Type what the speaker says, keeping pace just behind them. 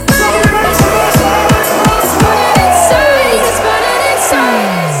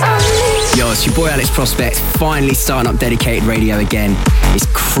your boy Alex Prospect, finally starting up dedicated radio again. It's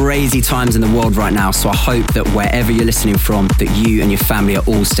crazy times in the world right now, so I hope that wherever you're listening from, that you and your family are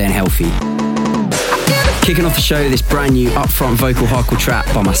all staying healthy. Kicking off the show, this brand new upfront vocal hardcore track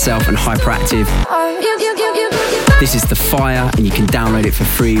by myself and Hyperactive. This is The Fire, and you can download it for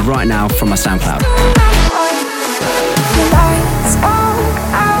free right now from my SoundCloud.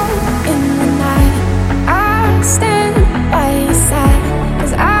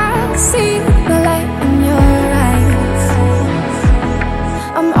 See the light in your eyes.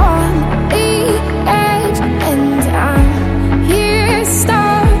 I'm on the edge and I'm here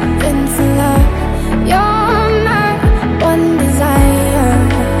starving for love. You're my one desire.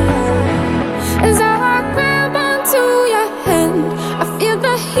 As I grab onto your hand, I feel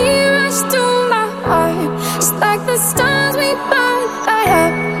the heat rush through my heart. Just like the stars we burn, light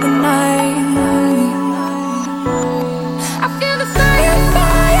up the night. I feel the fire,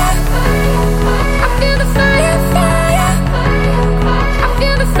 fire. I feel the fire, fire. I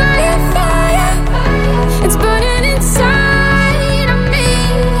feel the fire, fire. It's burning inside of me.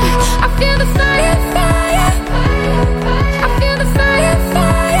 I feel the fire, fire. I feel the fire,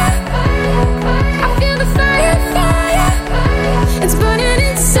 fire. I feel the fire, fire. It's burning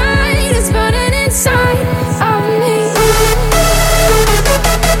inside. It's burning inside of me.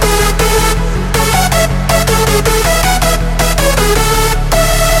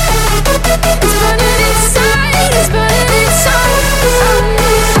 It's burning inside, it's burning inside of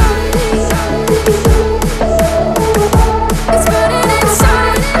me. It's burning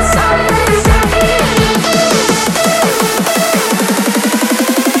inside, inside.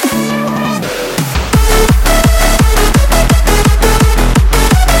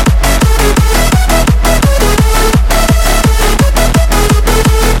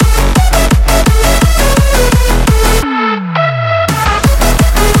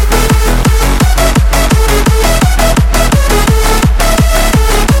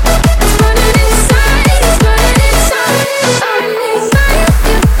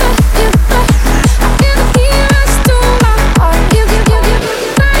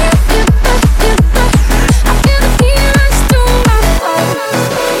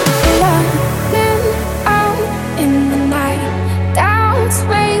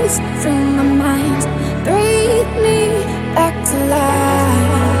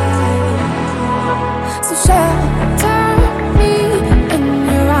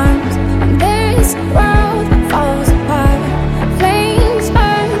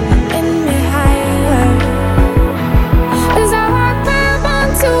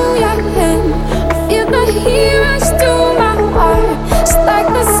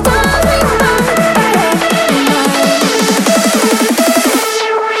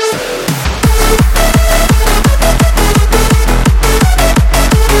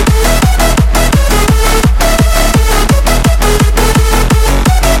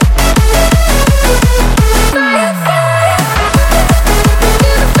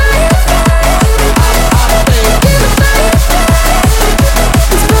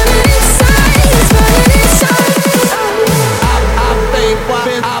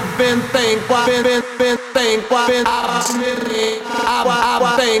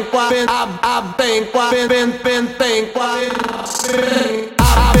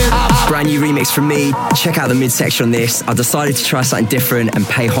 Brand new remix from me. Check out the midsection on this. I decided to try something different and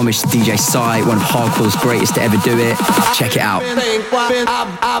pay homage to DJ Psy, one of hardcore's greatest to ever do it. Check it out.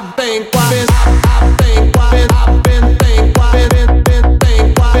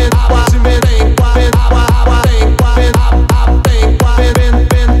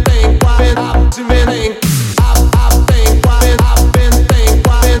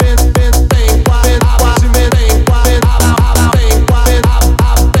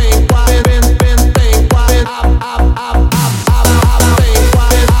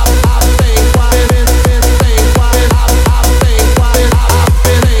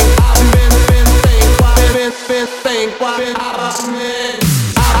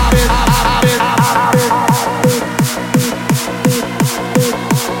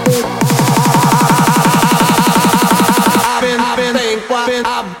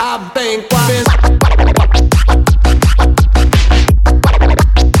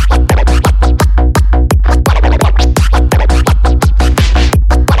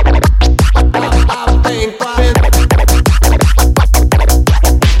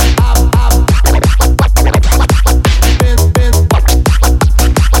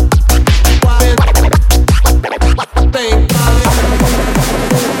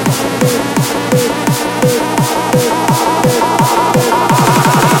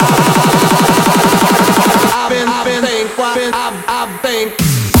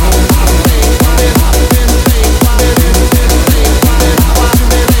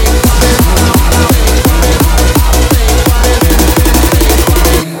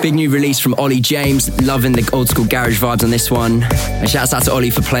 Big new release from Ollie James, loving the old school garage vibes on this one. And shouts out to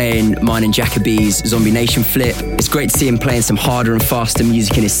Ollie for playing mine and Jacoby's Zombie Nation flip. It's great to see him playing some harder and faster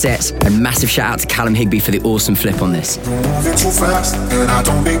music in his sets. And massive shout out to Callum Higby for the awesome flip on this. You're moving too fast, and I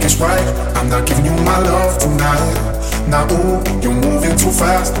don't think it's right. I'm not giving you my love tonight. Now ooh, you're moving too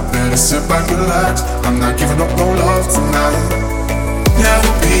fast. Better sit back and relax. I'm not giving up no love tonight.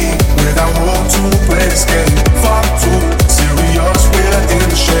 Never be without want to play this game. Far too serious, we're in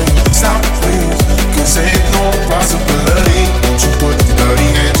the shade. Stop please, cause ain't no possibility. Won't you put your dirty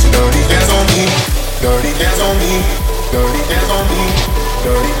hands on me. Dirty hands on me, dirty hands on me,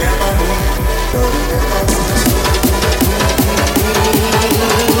 dirty hands on me, dirty hands on me. Dirty hands on me.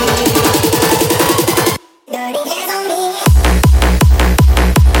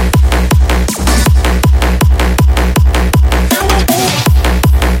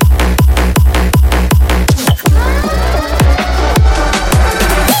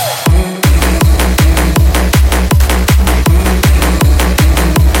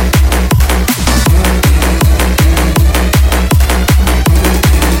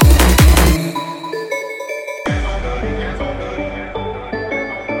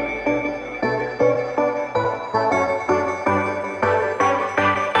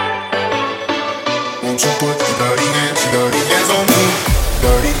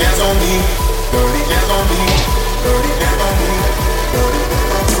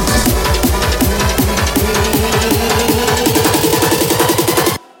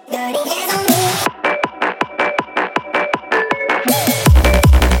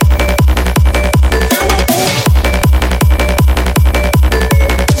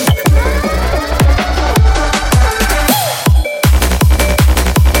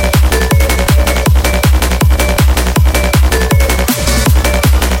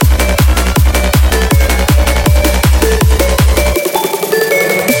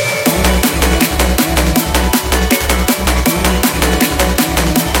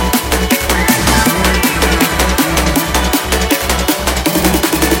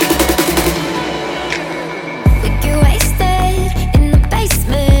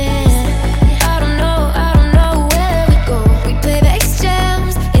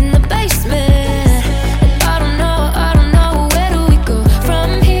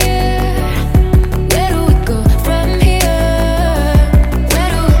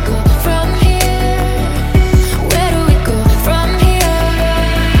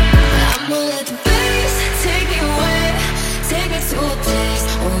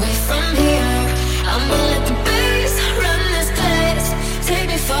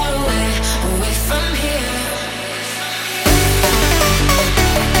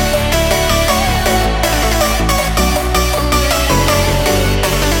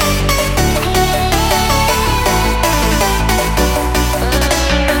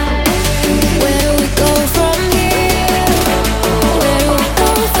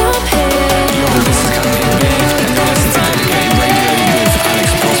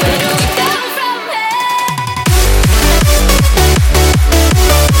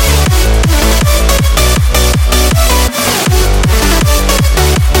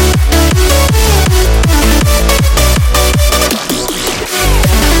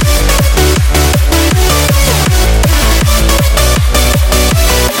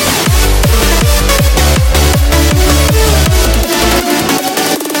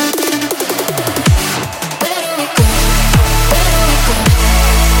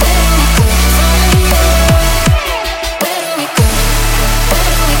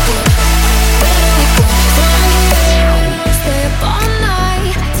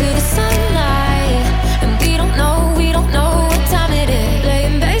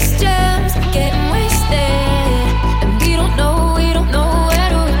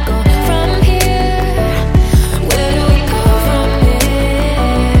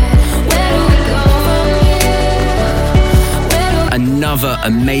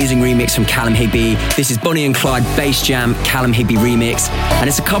 Amazing remix from Callum Higby. This is Bonnie and Clyde Bass Jam Callum Higby remix, and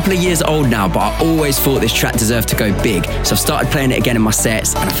it's a couple of years old now, but I always thought this track deserved to go big, so I've started playing it again in my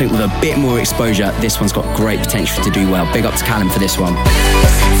sets, and I think with a bit more exposure this one's got great potential to do well. Big up to Callum for this one.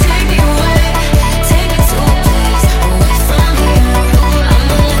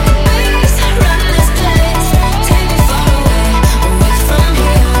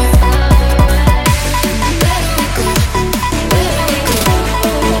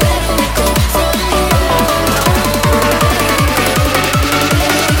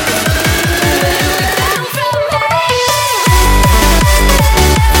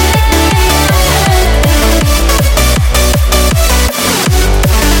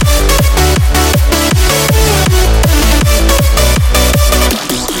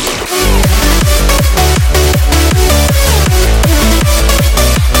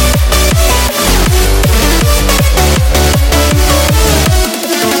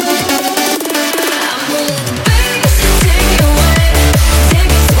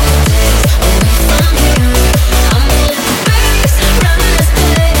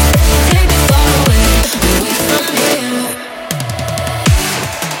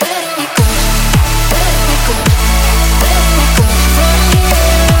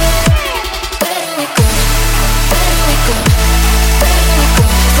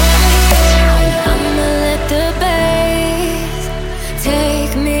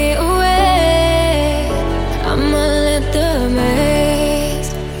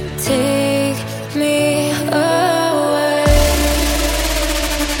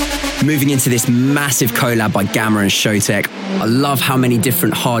 Moving into this massive collab by Gamma and Showtek. I love how many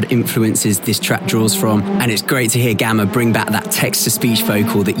different hard influences this track draws from, and it's great to hear Gamma bring back that text-to-speech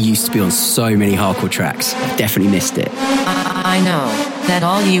vocal that used to be on so many hardcore tracks. Definitely missed it. I know that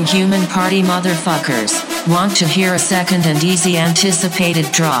all you human party motherfuckers want to hear a second and easy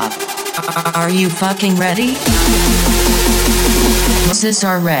anticipated drop. Are you fucking ready? Roses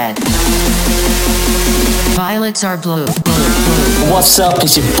are red. Violets are blue. What's up?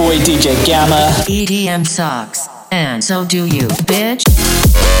 It's your boy DJ Gamma. EDM sucks, and so do you, bitch.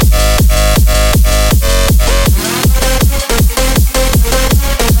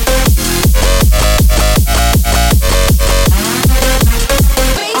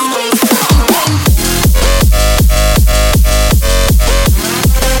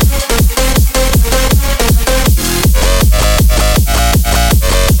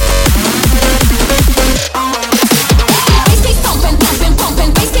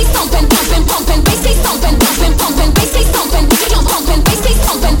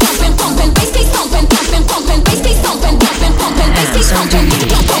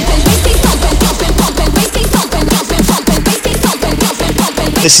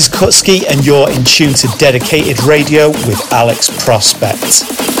 This is Kutski and you're in tune to Dedicated Radio with Alex Prospect.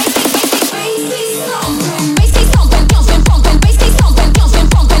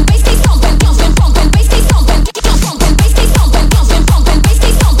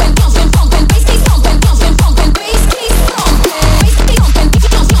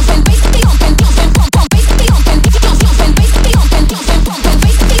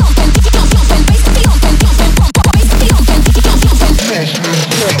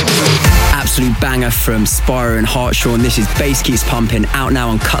 From Spyro and Hartshorn. This is Bass Keeps Pumping, out now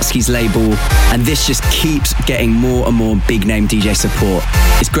on Kutski's label, and this just keeps getting more and more big name DJ support.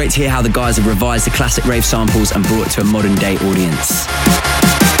 It's great to hear how the guys have revised the classic rave samples and brought it to a modern day audience.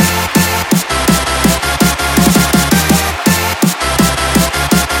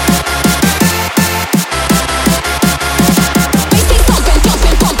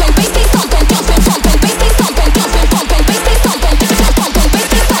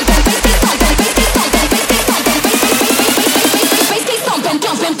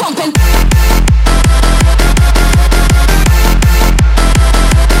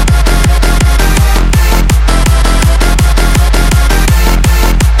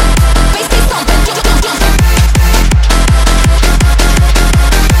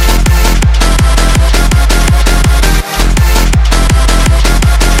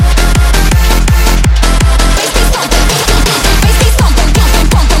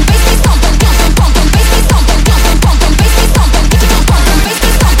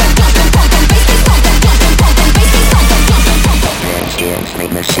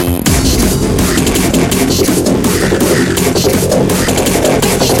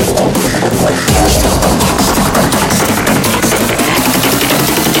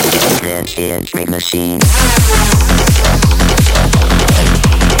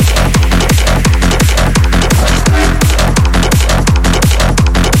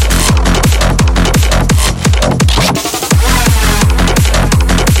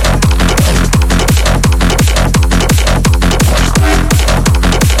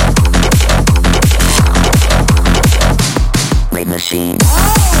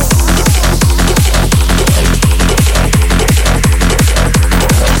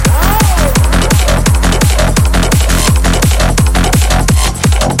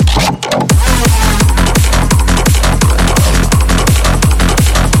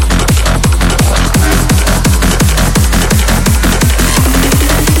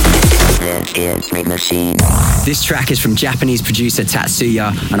 Machine. This track is from Japanese producer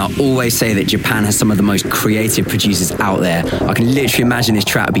Tatsuya, and I always say that Japan has some of the most creative producers out there. I can literally imagine this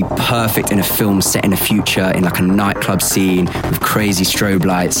track would be perfect in a film set in the future, in like a nightclub scene with crazy strobe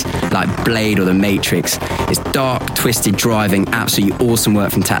lights, like Blade or The Matrix. It's dark, twisted driving, absolutely awesome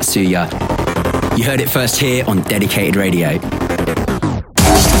work from Tatsuya. You heard it first here on Dedicated Radio.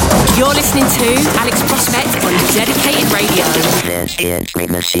 You're listening to Alex Prospect on Dedicated Radio. This is Great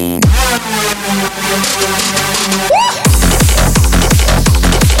Machine.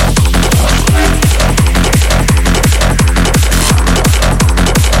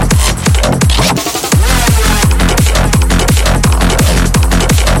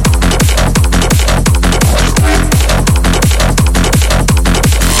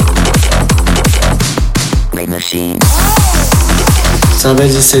 Great Machine. サーベー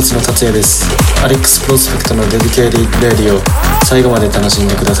ジステーツの達也です。アレックスプロスペクトのデディケイティッドレディオ、最後まで楽しん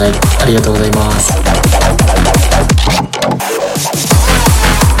でください。ありがとうございます。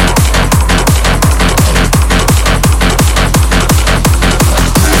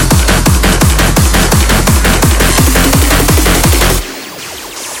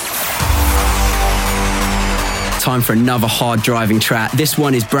time for another hard driving track. This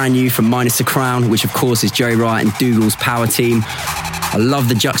one is brand new from Minus a Crown, which of course is Joey Wright and Dougal's Power Team. I love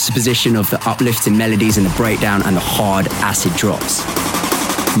the juxtaposition of the uplifting melodies and the breakdown and the hard acid drops.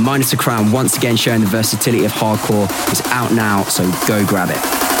 Minus a Crown once again showing the versatility of hardcore. It's out now, so go grab it.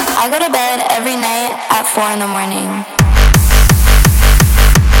 I go to bed every night at 4 in the morning.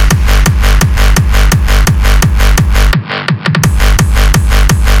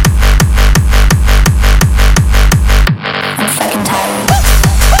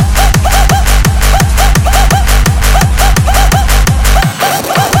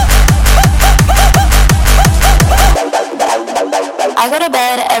 I go to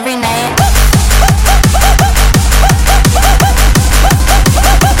bed every night.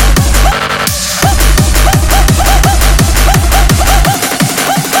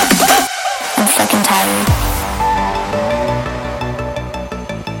 I'm fucking tired.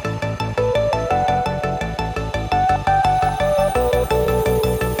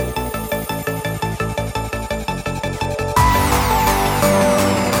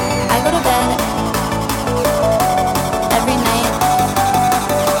 I go to bed every night. At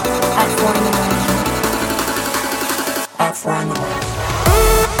 4 in the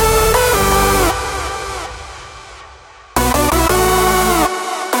morning. At 4 in the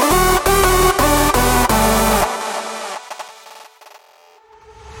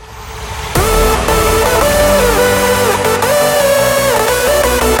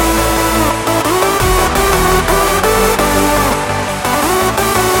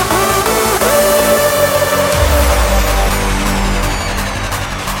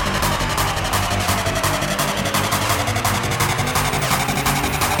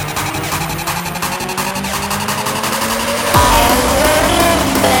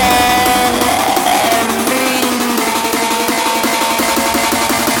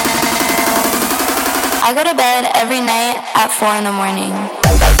I go to bed every night at 4 in the morning.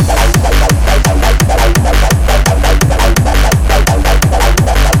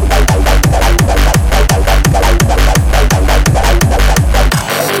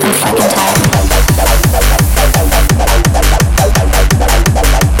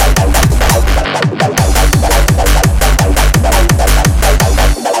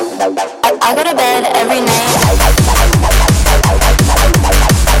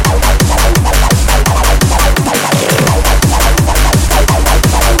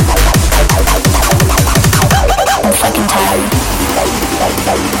 I'm fucking tired.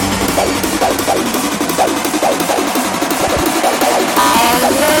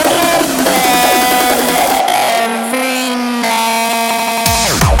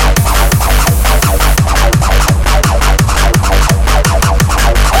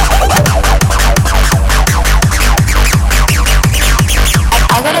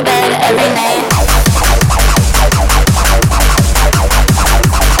 I go to bed every night.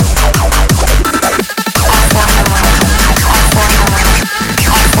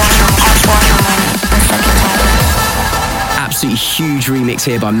 Huge remix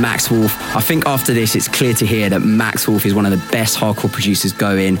here by Max Wolf. I think after this it's clear to hear that Max Wolf is one of the best hardcore producers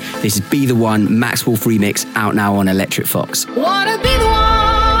going. This is Be The One, Max Wolf remix, out now on Electric Fox. Wanna be the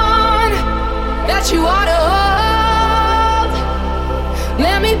one that you ought to hold.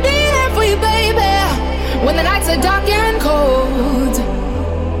 Let me be there for you, baby, when the nights are dark and cold.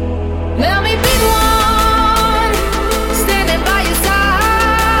 Let me be the one standing by your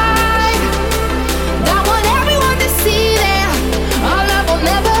side. Don't want everyone to see that our love will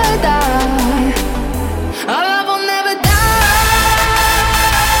never die. Our love will never die.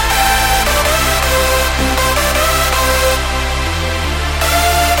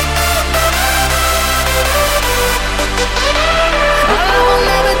 Our love will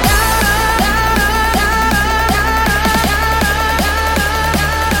never die.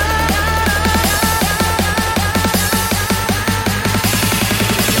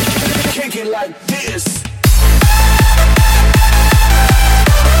 Kick it like this.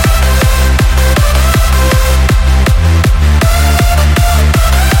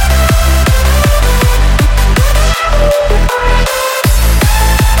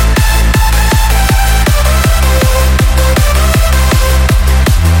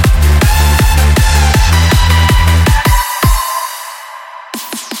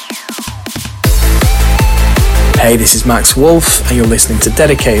 Hey, this is Max Wolf, and you're listening to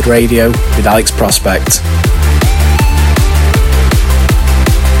Dedicated Radio with Alex Prospect.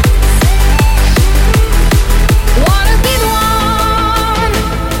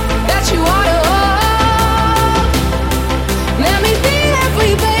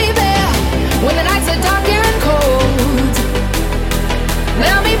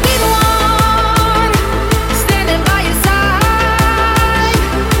 Let me be the one standing by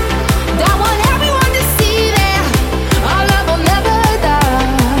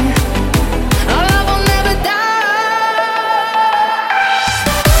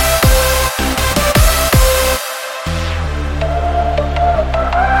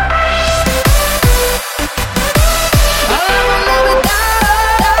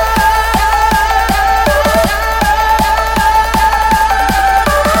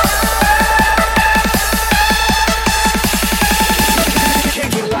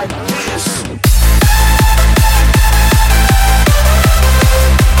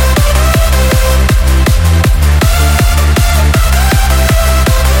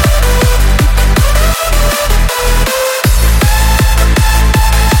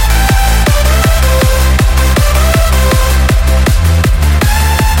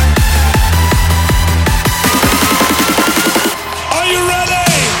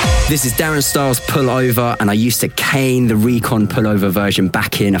This is Darren Styles' Pull Over, and I used to cane the Recon Pullover version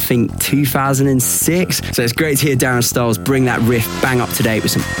back in, I think, 2006. So it's great to hear Darren Styles bring that riff bang up to date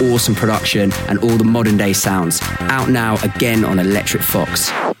with some awesome production and all the modern day sounds. Out now again on Electric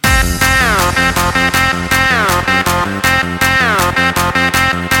Fox.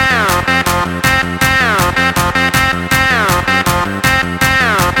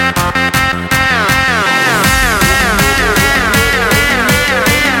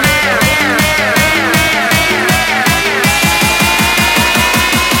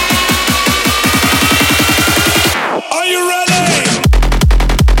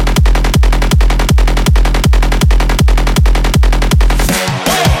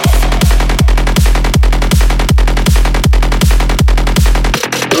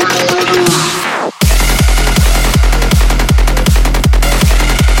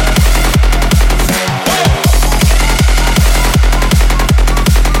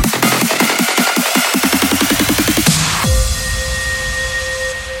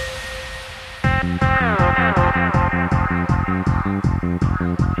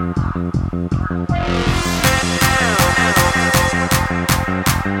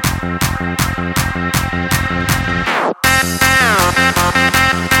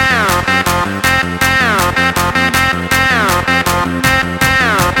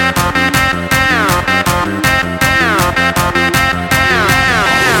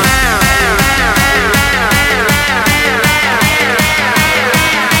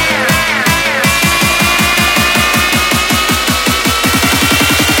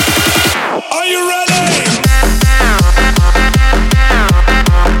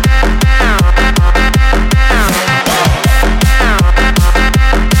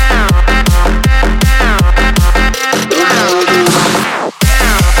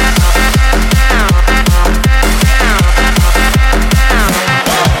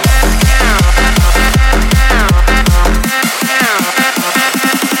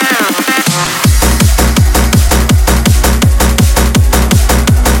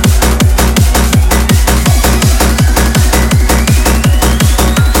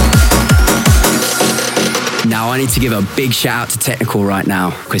 To give a big shout out to Technical right now,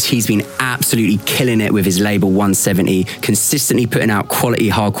 because he's been absolutely killing it with his label 170, consistently putting out quality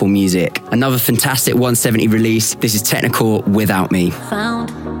hardcore music. Another fantastic 170 release. This is Technical, Without Me.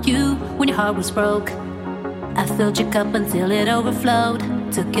 Found you when your heart was broke. I filled your cup until it overflowed.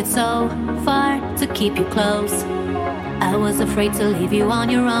 Took it so far to keep you close. I was afraid to leave you on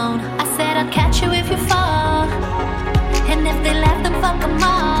your own. I said I'd catch you if you fall, and if they left them, fuck them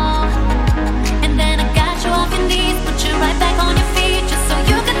all. And then I got you off your knees, put you right back on your feet, just so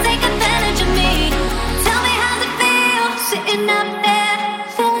you could take advantage of me. Tell me how's it feel, sitting up there,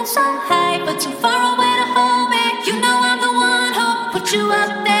 feeling so high, but too far away to hold me. You know I'm the one who put you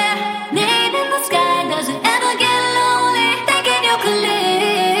up there, name in the sky. Does it ever get lonely, thinking you could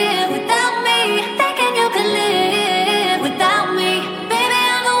live without me, thinking you could live without me. Baby,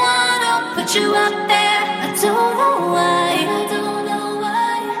 I'm the one who put you up there. I don't know why, I don't know why.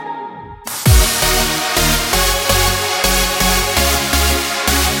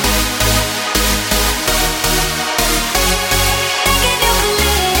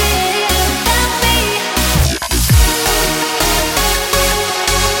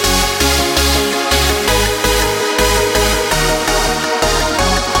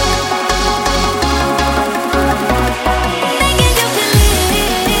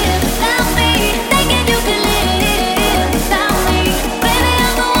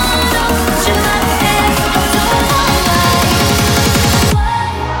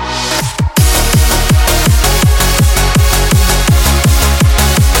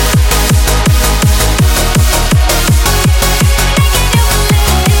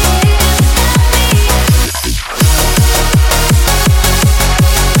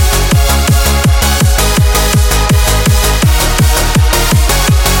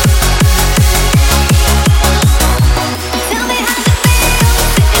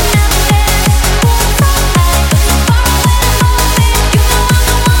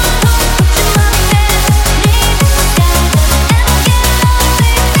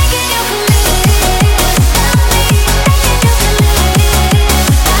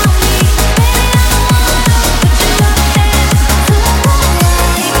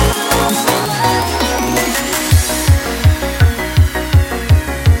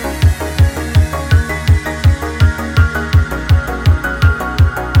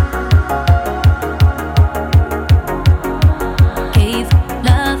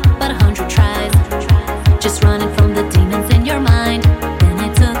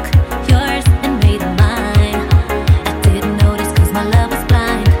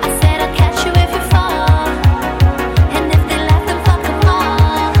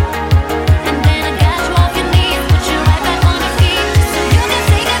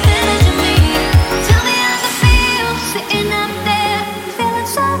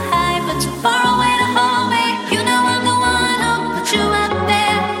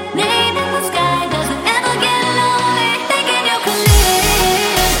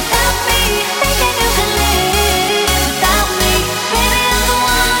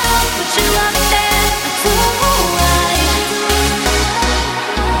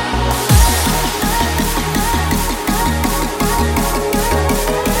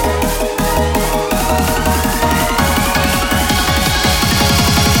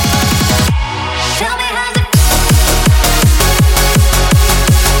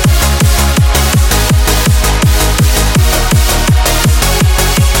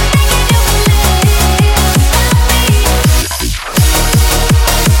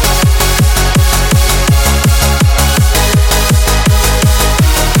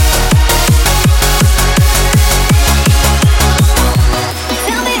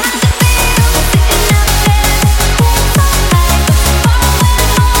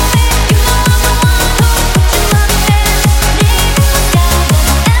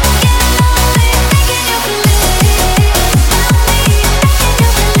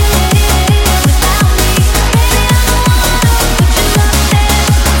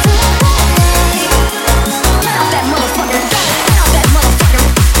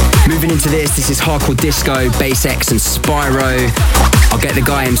 moving into this is Hardcore Disco, Bass X and Spyro. I'll get the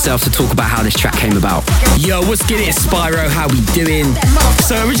guy himself to talk about how this track came about. Yo, what's good? It's Spyro, how we doing?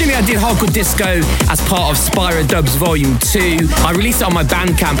 So originally I did Hardcore Disco as part of Spyro Dubs Volume 2. I released it on my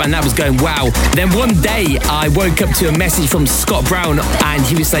Bandcamp and that was going wow. Then one day I woke up to a message from Scott Brown and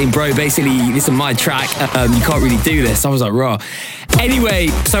he was saying, bro, basically this is my track, you can't really do this. I was like, raw. Anyway,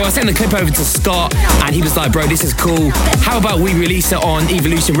 so I sent the clip over to Scott and he was like, bro, this is cool. How about we release it on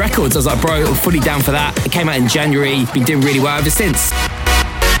Evolution Records? I was like, bro, I'm fully down for that. It came out in January, been doing really well ever since.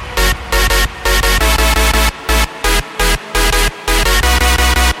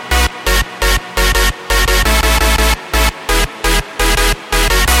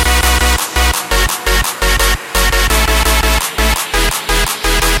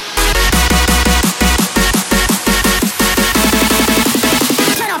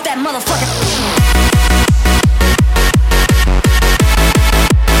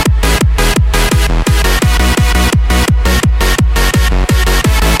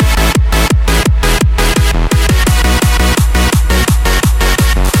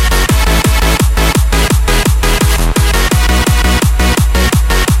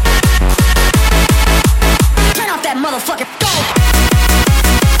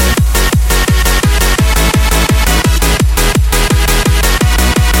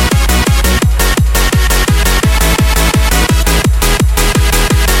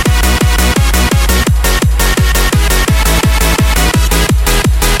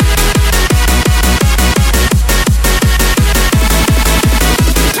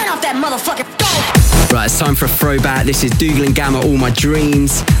 Time for a throwback. This is Dougal and Gamma, All My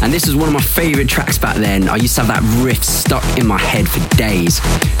Dreams, and this was one of my favourite tracks back then. I used to have that riff stuck in my head for days.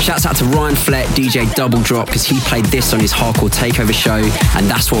 Shouts out to Ryan Flett, DJ Double Drop, because he played this on his Hardcore Takeover show, and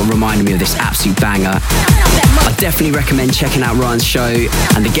that's what reminded me of this absolute banger. I definitely recommend checking out Ryan's show,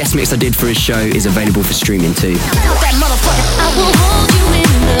 and the guest mix I did for his show is available for streaming too. I will hold you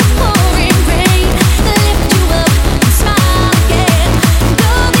in the pouring rain, lift you up and smile again.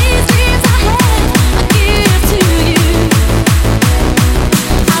 All these dreams I had, I give to you.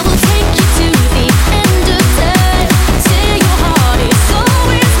 I will take you to the end of time. Say your heart is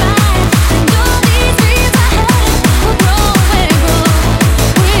always mine. And all these dreams I had will grow and grow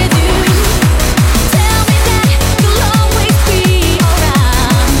with you. Tell me that you'll always be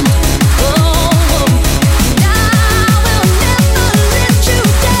around. Oh, and I will never let you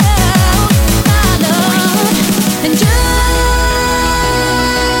down, my love. And just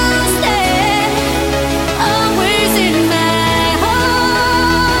stay always in my heart.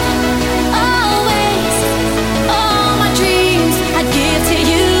 Always, all my dreams I give to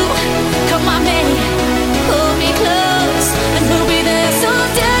you. Come on, baby, hold me close, and we'll be there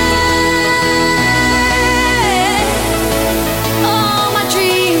someday. All my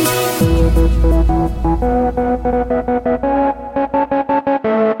dreams.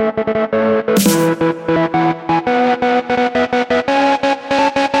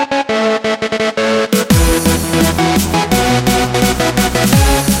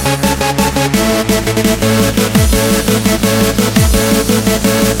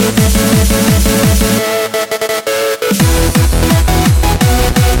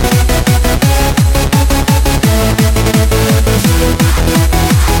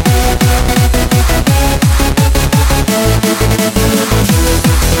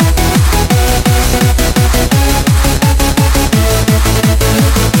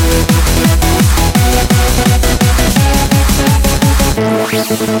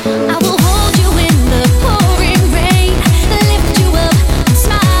 I will hold you in the pouring rain, lift you up and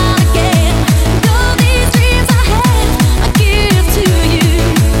smile again. And all these dreams I had, I give to you.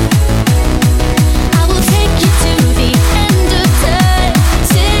 I will take you to the end of time.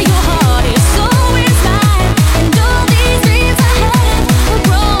 Say your heart is always mine. And all these dreams I had will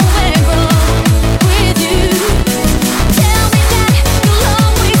grow and grow with you. Tell me that you'll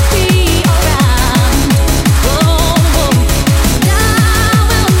always be around. Oh, and I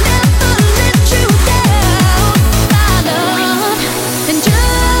will never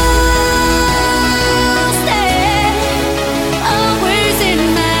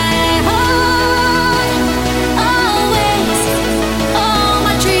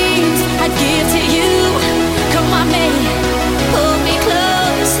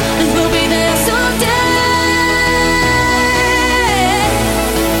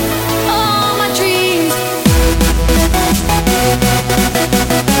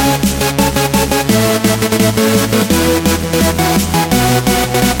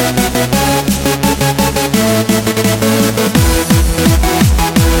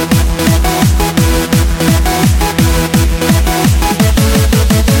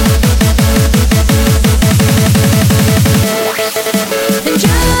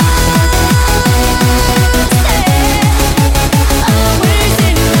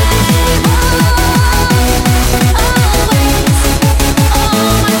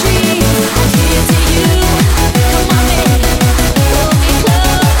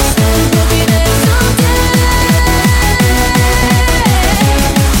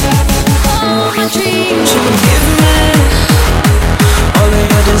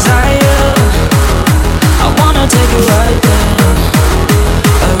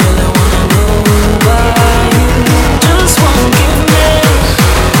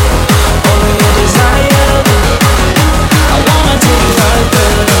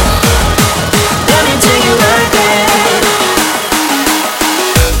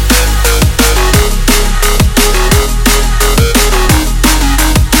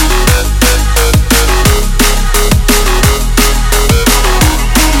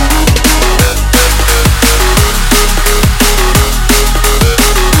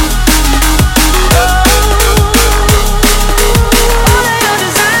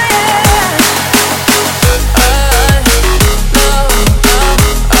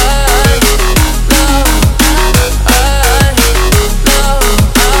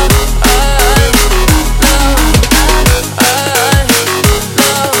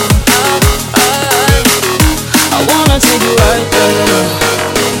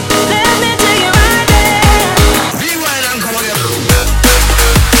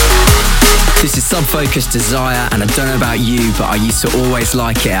Focus Desire, and I don't know about you, but I used to always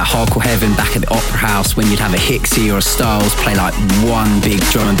like it at Hardcore Heaven back at the Opera House when you'd have a Hixie or a Styles play like one big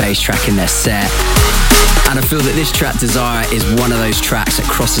drum and bass track in their set. And I feel that this track Desire is one of those tracks that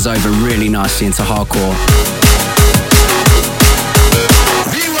crosses over really nicely into hardcore.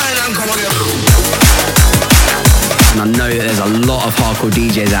 And I know that there's a lot of hardcore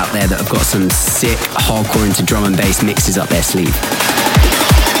DJs out there that have got some sick hardcore into drum and bass mixes up their sleeve.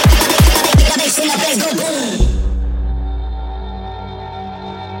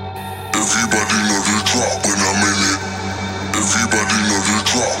 Everybody know the drop when I'm in it. Everybody know the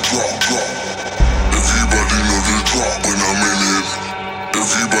drop, drop, drop. Everybody know the drop when I'm in it.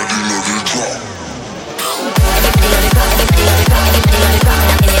 Everybody know the drop.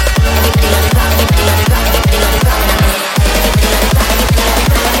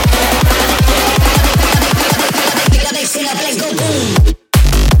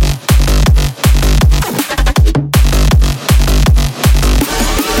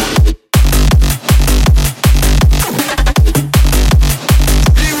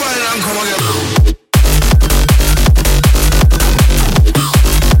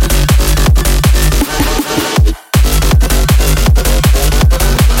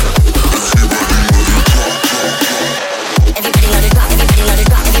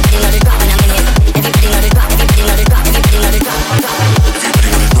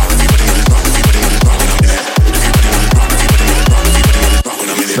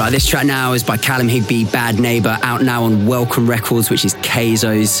 This track now is by Callum Higby, Bad Neighbour, out now on Welcome Records, which is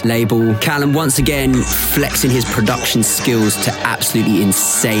Keizo's label. Callum once again flexing his production skills to absolutely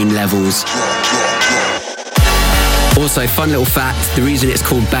insane levels. Also, fun little fact, the reason it's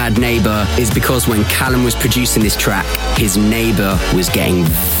called Bad Neighbour is because when Callum was producing this track, his neighbour was getting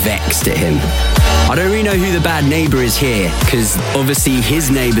vexed at him. I don't really know who the bad neighbour is here, because obviously his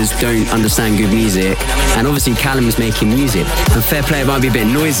neighbours don't understand good music, and obviously Callum is making music. And fair play, it might be a bit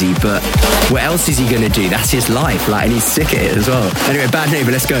noisy, but what else is he going to do? That's his life, and he's sick at it as well. Anyway, Bad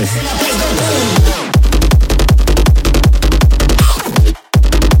Neighbour, let's go.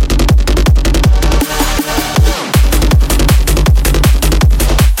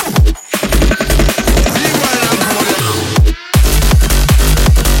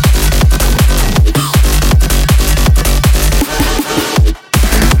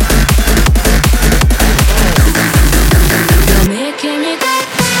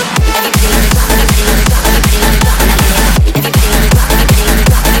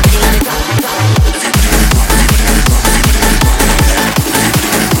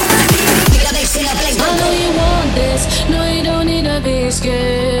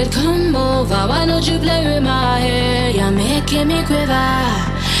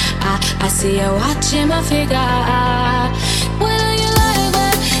 I see you watching my figure. When are you like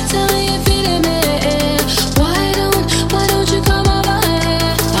that? Tell me you're feeling me. Why don't you come over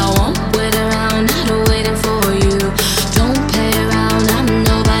here? I won't wait around, I'm waiting for you. Don't play around, I'm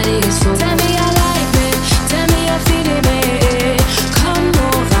nobody's fool. Tell me I like me, tell me you're feeling me. Come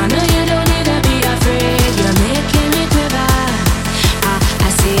over, no you don't need to be afraid. You're making me quiver. I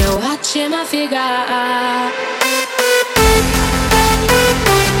see you watching my figure.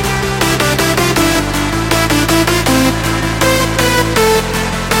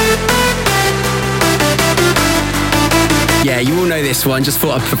 Yeah, you all know this one, just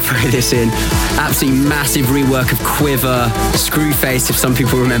thought I'd throw this in. Absolutely massive rework of Quiver, Screwface, if some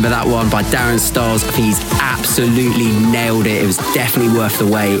people remember that one, by Darren Styles. I think he's absolutely nailed it. It was definitely worth the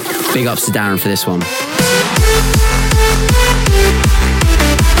wait. Big ups to Darren for this one.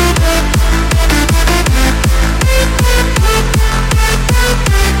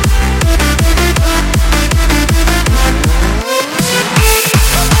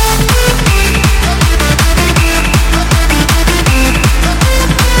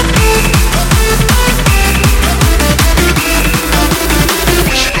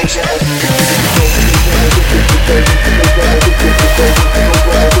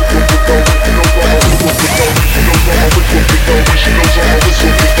 Wish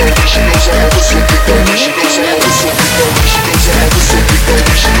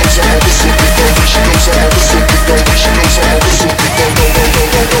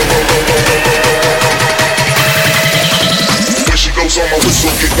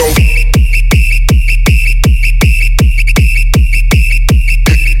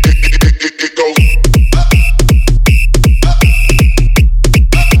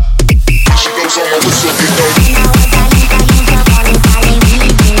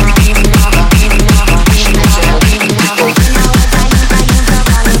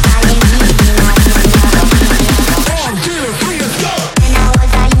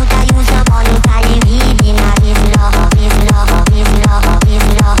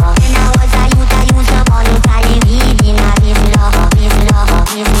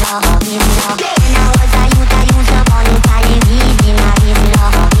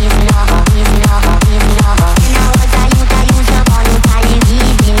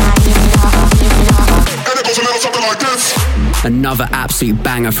another absolute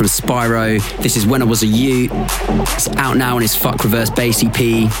banger from Spyro. This is When I Was a You. It's out now on his Fuck Reverse Bass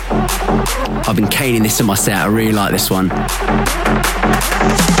EP. I've been caning this in my set, I really like this one.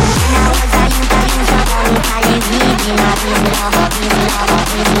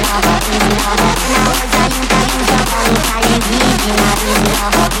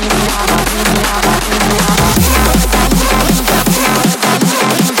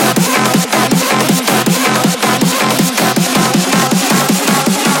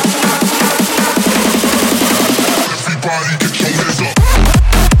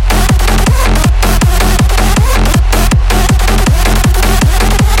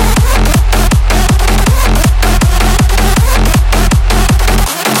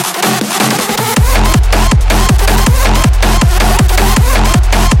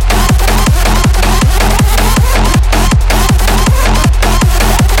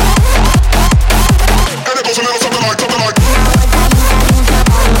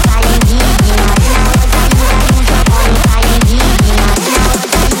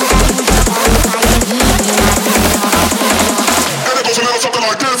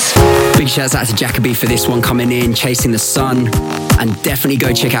 Shouts out to Jacoby for this one coming in, Chasing the Sun. And definitely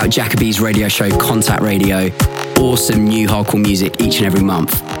go check out Jacoby's radio show, Contact Radio. Awesome new hardcore music each and every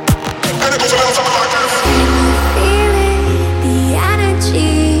month. The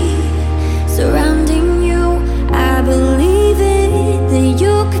energy surrounding you, I believe it, that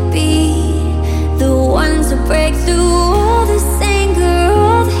you could be the one to break through all this anger,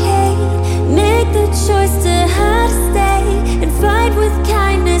 all the hate. Make the choice to how to stay and fight with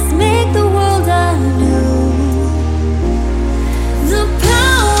kindness. Make the world anew. The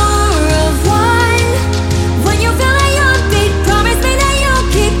power of one. When you feel like you're beat, promise me that you'll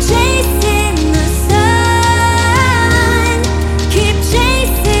keep chasing the sun. Keep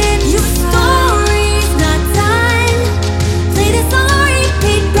chasing your story's not done. Play this song on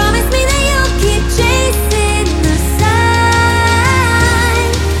repeat. Promise me that you'll keep chasing the sun.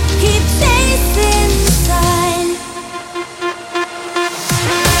 Keep chasing the sun.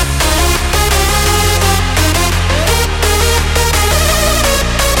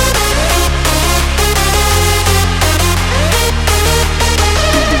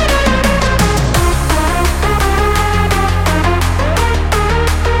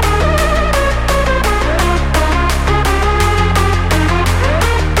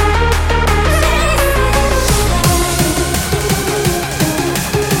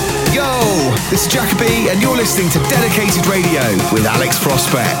 This is Jacoby, and you're listening to Dedicated Radio with Alex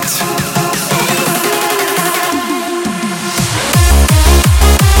Prospect.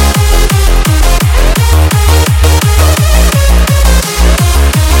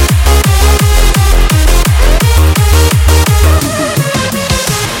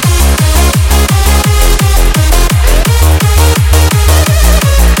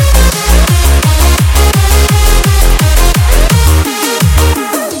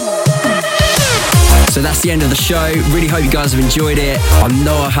 So that's the end of the show. Really hope you guys have enjoyed it. I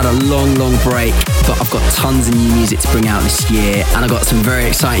know I've had a long break, but I've got tons of new music to bring out this year, and I've got some very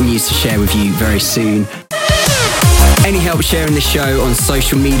exciting news to share with you very soon. Any help sharing the show on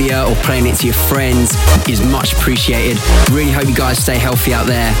social media or playing it to your friends is much appreciated. Really hope you guys stay healthy out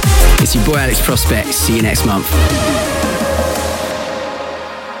there. It's your boy Alex Prospect. See you next month.